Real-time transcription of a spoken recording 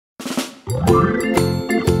Farmer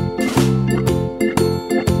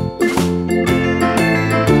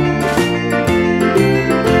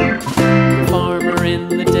in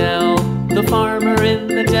the dell, the farmer in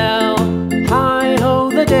the dell. Hi-ho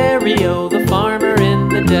the dairy-o, the farmer in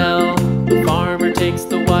the dell. The farmer takes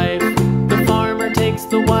the wife, the farmer takes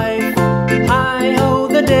the wife. Hi-ho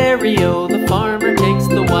the dairy-o, the farmer takes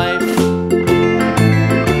the wife.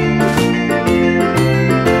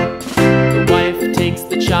 The wife takes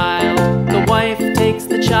the child, the wife takes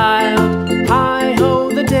the child. Hi-ho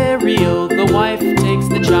the dairy-o, the wife takes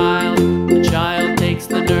the child. The child takes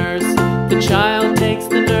the nurse, the child takes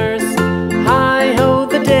the nurse. Hi-ho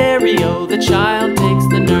the dairy-o, the child takes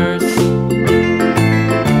the nurse.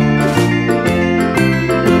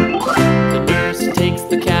 The nurse takes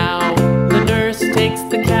the cow, the nurse takes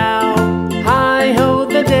the cow. Hi-ho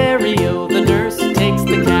the dairy-o, the nurse takes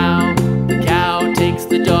the cow. The cow takes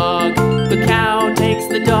the dog, the cow takes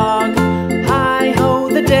the dog. Hi-ho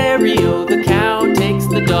the dairy-o, the cow takes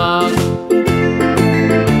the dog.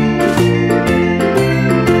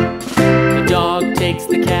 The dog takes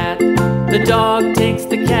the cat, the dog takes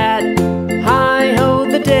the cat. Hi-ho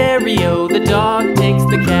the dairy-o, the dog takes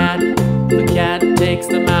the cat. The cat takes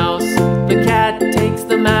the mouse, the cat takes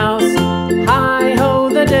the mouse. Hi-ho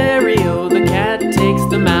the dairy-o, the cat takes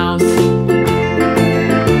the mouse.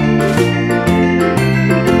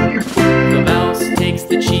 The mouse takes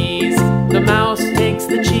the cheese, the mouse takes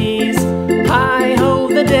the cheese. Hi-ho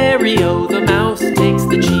the dairy-o, the mouse takes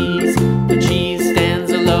the cheese. The cheese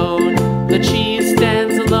stands alone, the cheese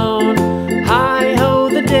stands alone. Hi-ho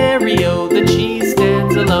the dairy-o, the cheese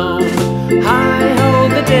stands alone. Hi-ho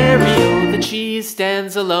the dairy-o, the cheese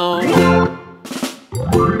stands alone.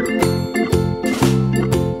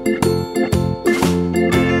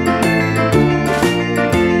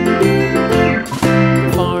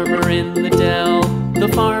 The farmer in the dell, the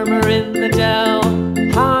farmer in the dell.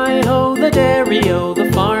 Hi-ho the dairy-o,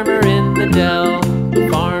 the farmer in the dell. The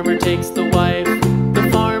farmer takes the wife, the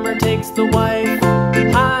farmer takes the wife.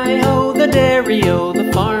 Hi-ho the dairy-o,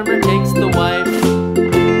 the farmer takes the wife.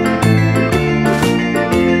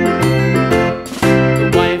 The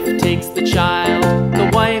wife takes the child, the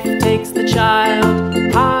wife takes the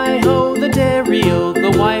child. Hi-ho the dairy-o,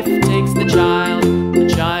 the wife takes the child. The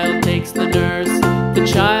child takes the nurse, the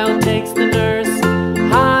child takes the nurse.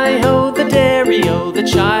 Hi-ho the dairy-o, the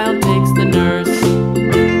child takes the nurse.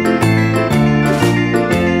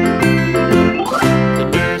 The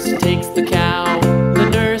nurse takes the cow, the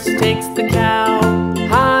nurse takes the cow.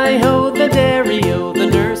 Hi-ho the dairy-o, the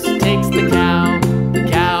nurse takes the cow. The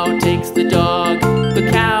cow takes the dog, the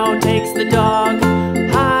cow takes the dog.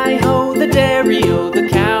 Hi-ho the dairy-o, the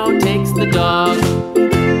cow takes the dog.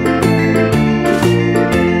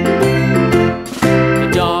 The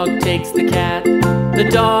dog takes the cat, the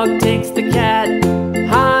dog takes the cat.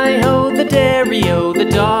 Hi-ho the dairy-o, the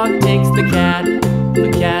dog takes the cat. The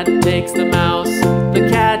cat takes the mouse, the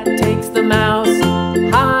cat takes the mouse.